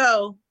to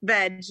go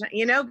veg,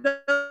 go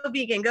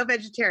vegan, go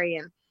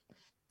vegetarian.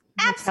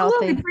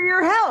 Absolutely, for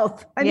your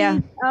health. I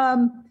mean,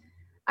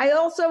 I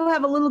also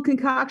have a little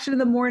concoction in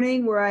the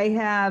morning where I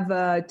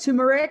have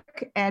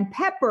turmeric and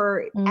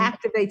pepper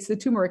activates the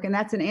turmeric, and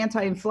that's an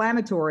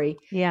anti-inflammatory.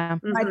 Yeah.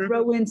 I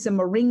throw in some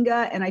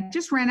moringa, and I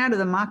just ran out of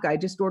the maca. I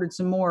just ordered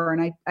some more,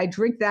 and I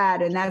drink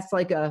that, and that's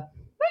like a.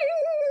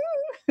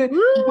 I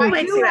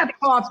do have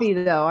coffee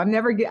though. I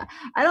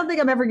don't think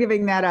I'm ever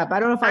giving that up.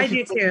 I don't know if I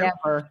should do too.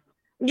 Never.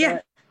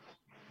 Yeah.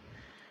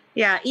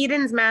 Yeah,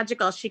 Eden's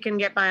magical. She can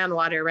get by on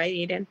water, right,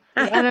 Eden?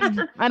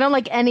 I don't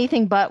like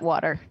anything but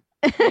water.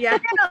 Yeah.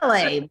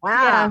 Really?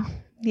 Wow.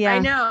 Yeah. I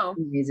know.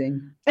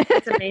 Amazing.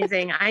 It's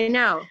amazing. I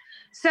know.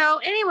 So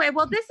anyway,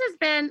 well, this has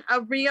been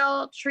a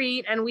real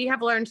treat, and we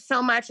have learned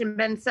so much and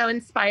been so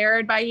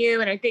inspired by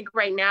you. And I think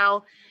right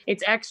now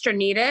it's extra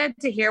needed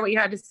to hear what you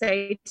had to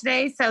say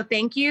today. So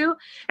thank you.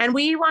 And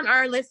we want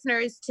our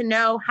listeners to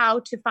know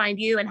how to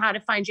find you and how to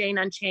find Jane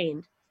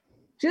Unchained.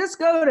 Just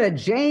go to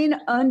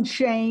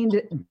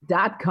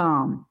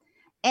janeunchained.com.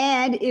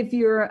 And if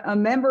you're a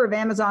member of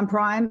Amazon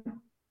Prime,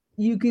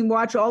 you can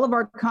watch all of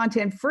our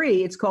content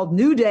free. It's called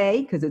New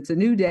Day, because it's a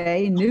new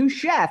day, new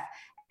chef.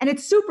 And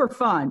it's super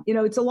fun.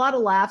 It's a lot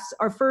of laughs.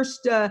 Our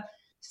first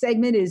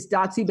segment is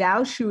Dotsie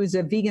Bausch, who is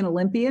a vegan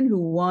Olympian who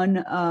won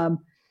an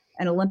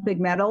Olympic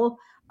medal.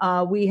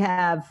 We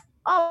have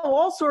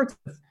all sorts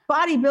of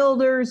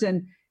bodybuilders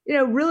and,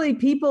 really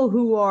people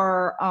who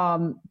are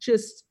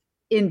just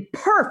in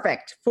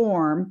perfect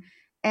form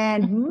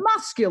and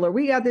muscular.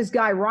 We got this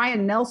guy,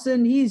 Ryan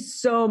Nelson. He's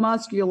so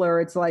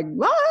muscular. It's like,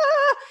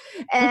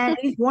 and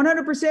he's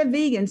 100%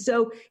 vegan.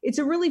 So it's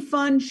a really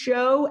fun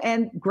show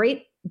and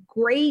great,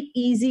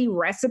 easy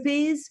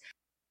recipes.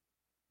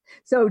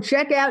 So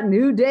check out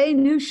New Day,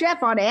 New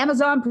Chef on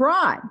Amazon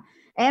Prime.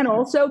 And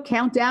also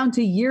Countdown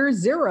to Year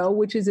Zero,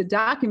 which is a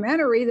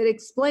documentary that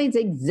explains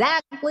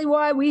exactly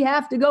why we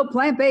have to go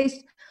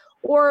plant-based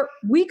or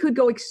we could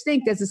go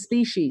extinct as a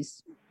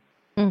species.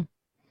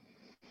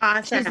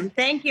 Awesome.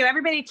 Thank you.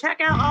 Everybody check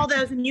out all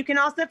those. And you can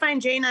also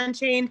find Jane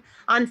Unchained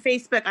on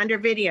Facebook under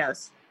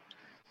videos.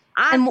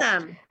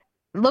 Awesome.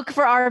 Look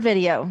for our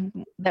video.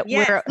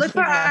 Look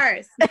for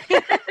ours.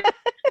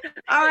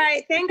 All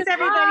right. Thanks,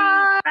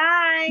 everybody.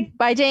 Bye.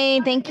 Bye,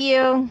 Jane. Thank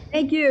you.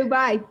 Thank you.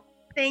 Bye.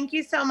 Thank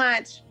you so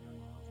much.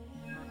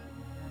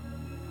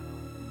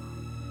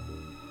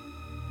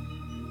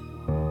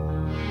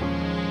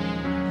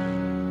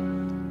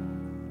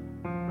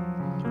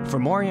 For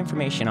more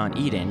information on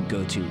Eden,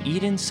 go to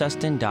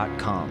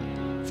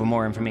edensuston.com. For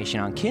more information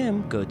on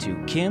Kim, go to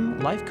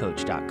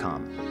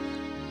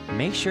kimlifecoach.com.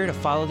 Make sure to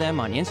follow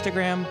them on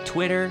Instagram,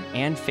 Twitter,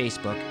 and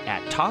Facebook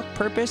at Talk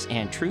Purpose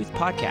and Truth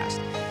Podcast.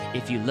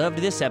 If you loved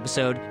this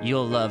episode,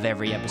 you'll love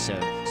every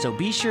episode. So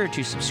be sure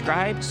to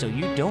subscribe so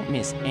you don't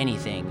miss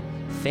anything.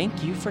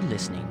 Thank you for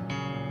listening.